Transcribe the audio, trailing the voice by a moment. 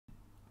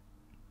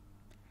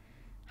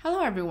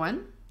Hello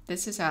everyone,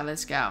 this is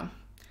Alice Gao.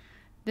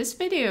 This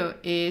video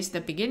is the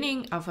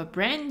beginning of a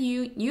brand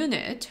new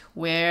unit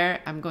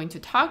where I'm going to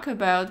talk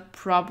about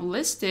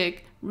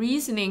probabilistic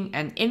reasoning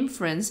and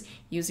inference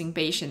using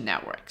Bayesian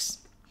networks.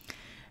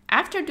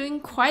 After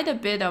doing quite a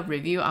bit of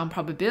review on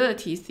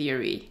probability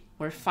theory,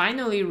 we're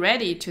finally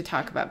ready to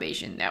talk about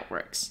Bayesian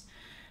networks.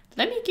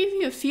 Let me give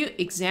you a few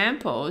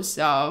examples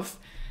of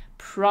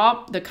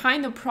the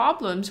kind of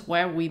problems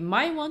where we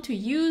might want to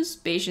use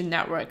Bayesian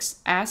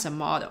networks as a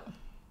model.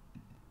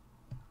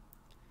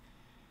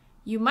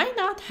 You might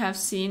not have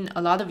seen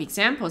a lot of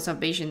examples of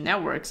Bayesian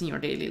networks in your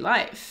daily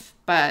life,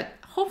 but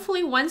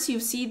hopefully once you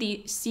see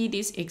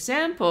these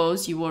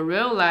examples, you will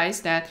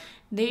realize that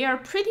they are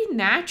pretty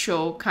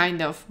natural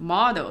kind of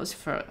models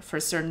for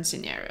certain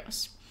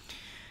scenarios.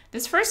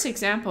 This first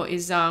example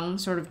is on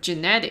sort of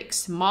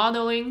genetics,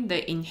 modeling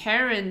the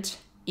inheritance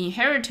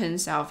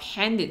of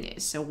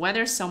handedness, so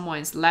whether someone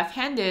is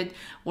left-handed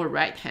or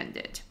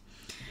right-handed.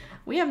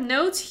 We have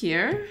notes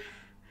here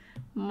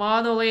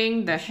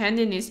modeling the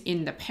handedness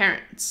in the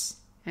parents.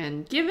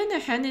 And given the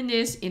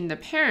handedness in the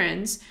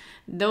parents,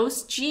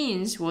 those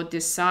genes will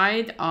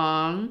decide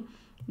on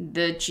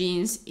the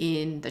genes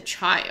in the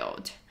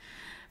child.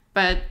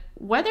 But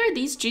whether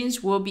these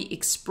genes will be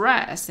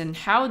expressed and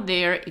how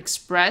they're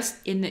expressed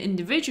in the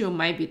individual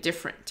might be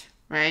different,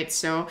 right?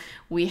 So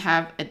we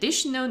have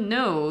additional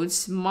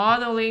nodes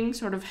modeling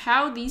sort of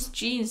how these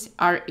genes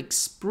are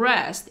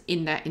expressed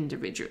in that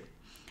individual,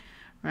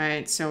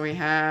 right? So we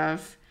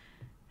have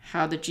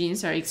how the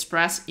genes are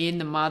expressed in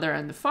the mother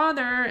and the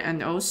father,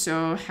 and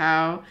also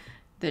how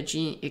the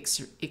gene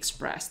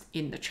expressed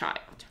in the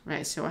child,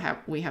 right? So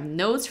we have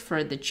nodes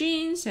for the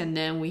genes, and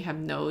then we have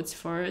nodes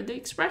for the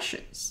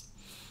expressions.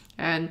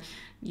 And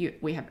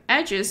we have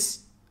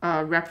edges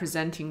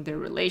representing the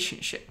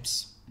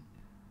relationships.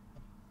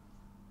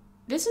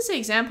 This is an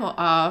example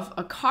of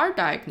a car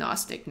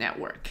diagnostic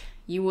network.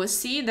 You will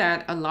see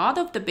that a lot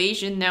of the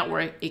Bayesian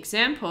network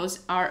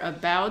examples are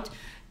about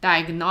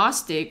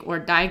diagnostic or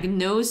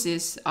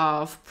diagnosis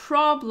of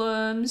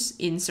problems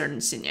in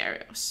certain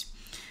scenarios.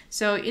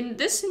 So in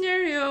this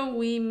scenario,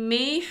 we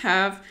may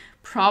have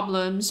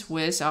problems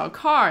with our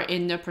car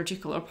in a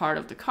particular part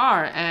of the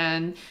car,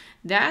 and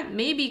that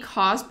may be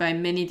caused by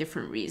many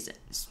different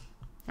reasons,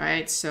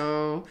 right?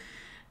 So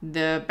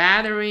the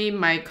battery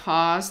might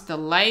cause the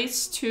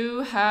lights to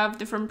have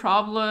different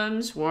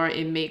problems, or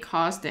it may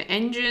cause the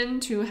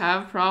engine to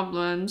have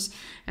problems,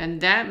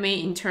 and that may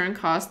in turn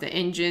cause the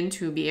engine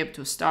to be able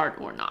to start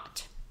or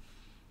not.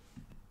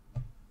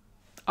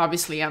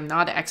 Obviously, I'm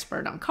not an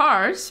expert on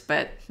cars,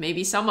 but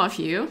maybe some of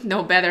you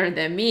know better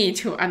than me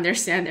to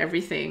understand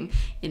everything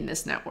in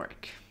this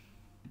network.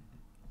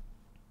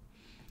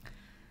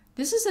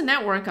 This is a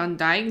network on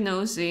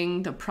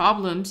diagnosing the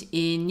problems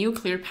in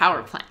nuclear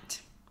power plant.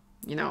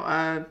 You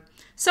know,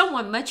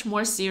 somewhat much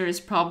more serious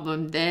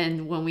problem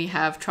than when we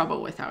have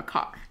trouble with our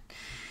car.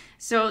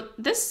 So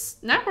this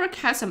network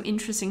has some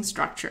interesting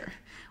structure.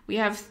 We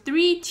have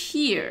 3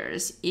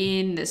 tiers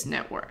in this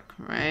network,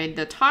 right?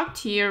 The top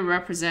tier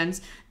represents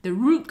the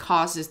root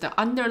causes, the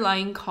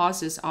underlying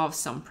causes of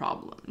some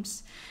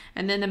problems.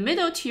 And then the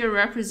middle tier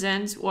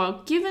represents,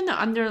 well, given the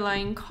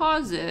underlying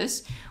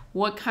causes,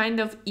 what kind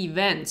of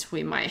events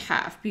we might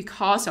have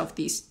because of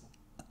these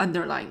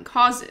underlying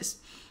causes.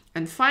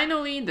 And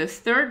finally, the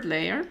third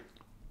layer,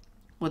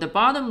 or the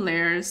bottom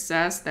layer,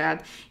 says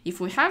that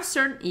if we have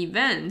certain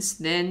events,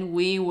 then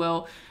we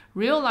will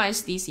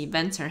realize these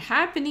events are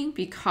happening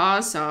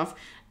because of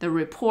the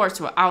reports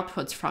or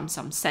outputs from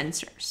some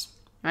sensors,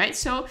 right?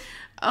 So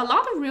a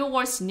lot of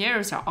real-world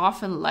scenarios are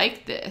often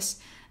like this.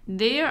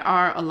 There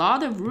are a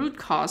lot of root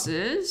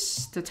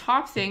causes, the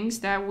top things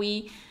that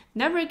we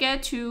never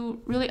get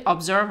to really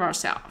observe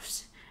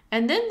ourselves.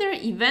 And then there are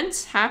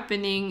events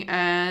happening,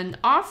 and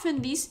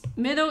often these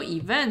middle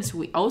events,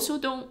 we also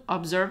don't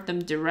observe them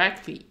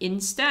directly.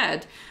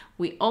 Instead,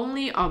 we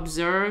only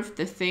observe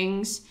the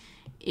things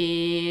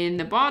in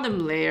the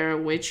bottom layer,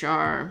 which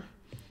are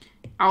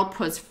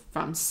outputs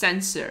from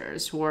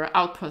sensors or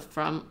output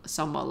from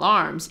some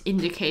alarms,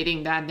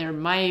 indicating that there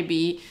might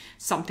be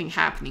something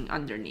happening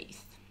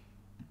underneath.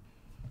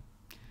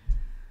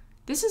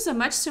 This is a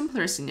much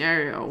simpler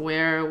scenario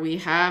where we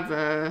have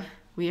a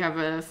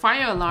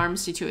fire alarm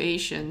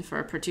situation for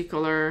a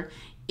particular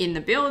in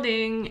the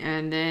building,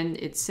 and then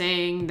it's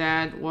saying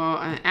that, well,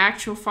 an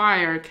actual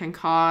fire can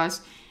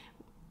cause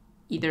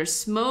either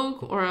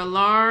smoke or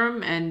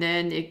alarm, and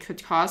then it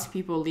could cause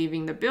people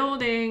leaving the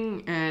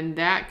building, and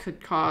that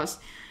could cause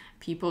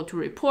people to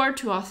report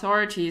to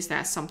authorities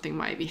that something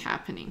might be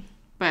happening.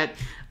 But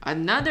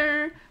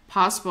another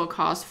possible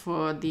cause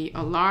for the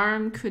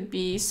alarm could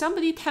be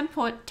somebody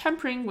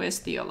tampering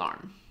with the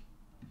alarm.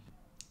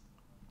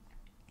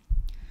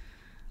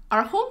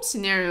 Our home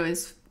scenario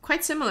is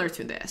quite similar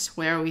to this,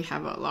 where we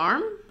have an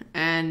alarm,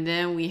 and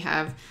then we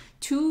have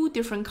 2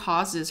 different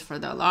causes for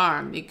the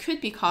alarm. It could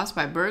be caused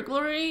by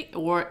burglary,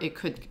 or it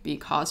could be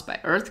caused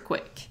by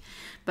earthquake.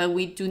 but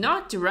we do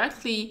not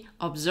directly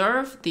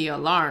observe the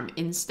alarm.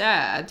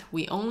 Instead,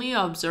 we only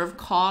observe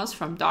calls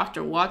from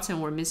Dr.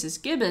 Watson or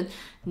Mrs. Gibbon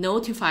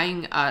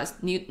notifying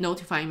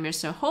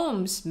Mr.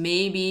 Holmes,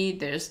 maybe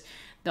the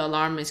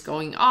alarm is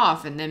going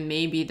off, and then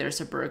maybe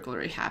there's a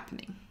burglary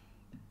happening.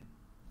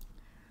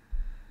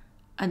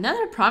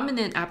 Another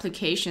prominent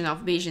application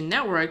of Bayesian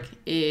network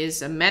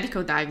is a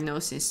medical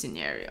diagnosis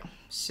scenario.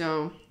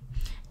 So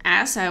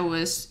as I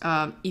was,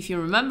 if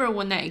you remember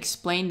when I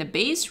explained the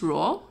Bayes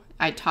rule,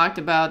 I talked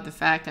about the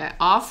fact that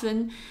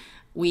often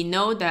we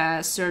know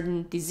that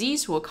certain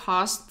disease will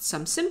cause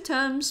some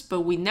symptoms,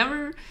 but we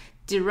never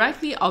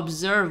directly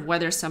observe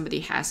whether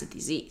somebody has a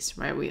disease,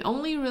 right? We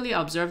only really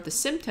observe the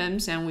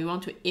symptoms and we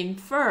want to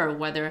infer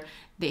whether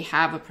they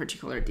have a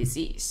particular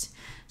disease.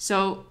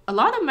 So a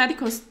lot of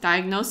medical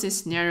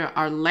diagnosis scenarios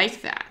are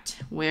like that,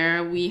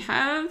 where we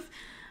have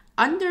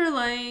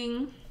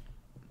underlying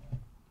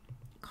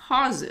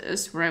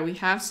causes, right? We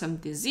have some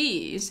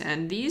disease,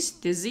 and these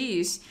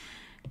disease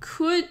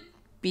could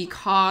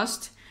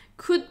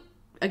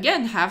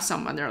again have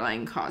some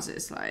underlying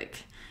causes,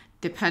 like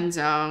depends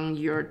on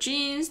your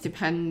genes,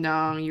 depend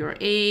on your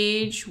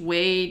age,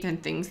 weight,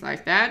 and things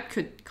like that,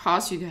 could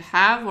cause you to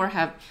have or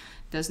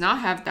does not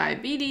have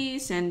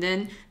diabetes, and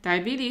then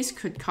diabetes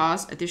could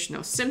cause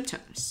additional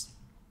symptoms,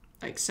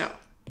 like so,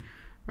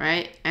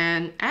 right?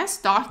 And as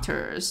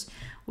doctors,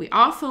 we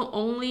often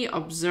only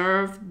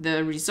observe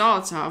the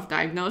results of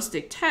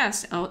diagnostic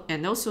tests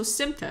and also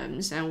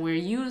symptoms, and we're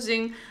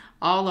using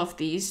all of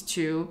these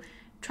to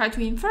try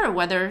to infer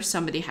whether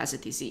somebody has a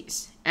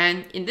disease.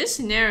 And in this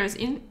scenario,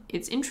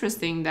 it's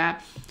interesting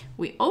that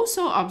we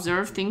also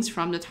observe things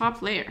from the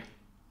top layer,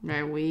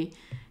 right? We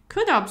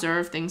could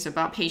observe things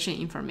about patient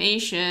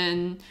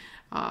information,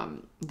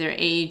 their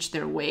age,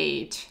 their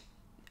weight,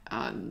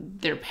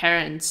 their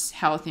parents'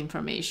 health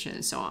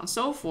information, so on and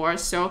so forth.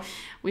 So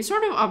we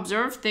sort of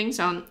observe things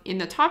in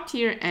the top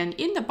tier and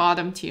in the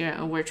bottom tier,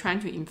 and we're trying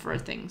to infer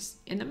things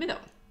in the middle.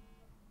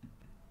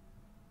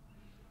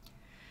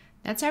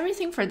 That's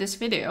everything for this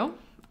video.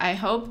 I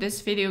hope this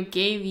video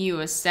gave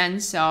you a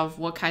sense of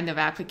what kind of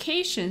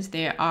applications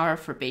there are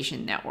for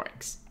Bayesian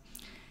networks.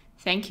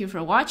 Thank you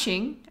for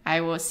watching.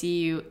 I will see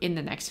you in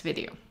the next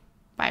video.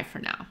 Bye for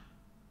now.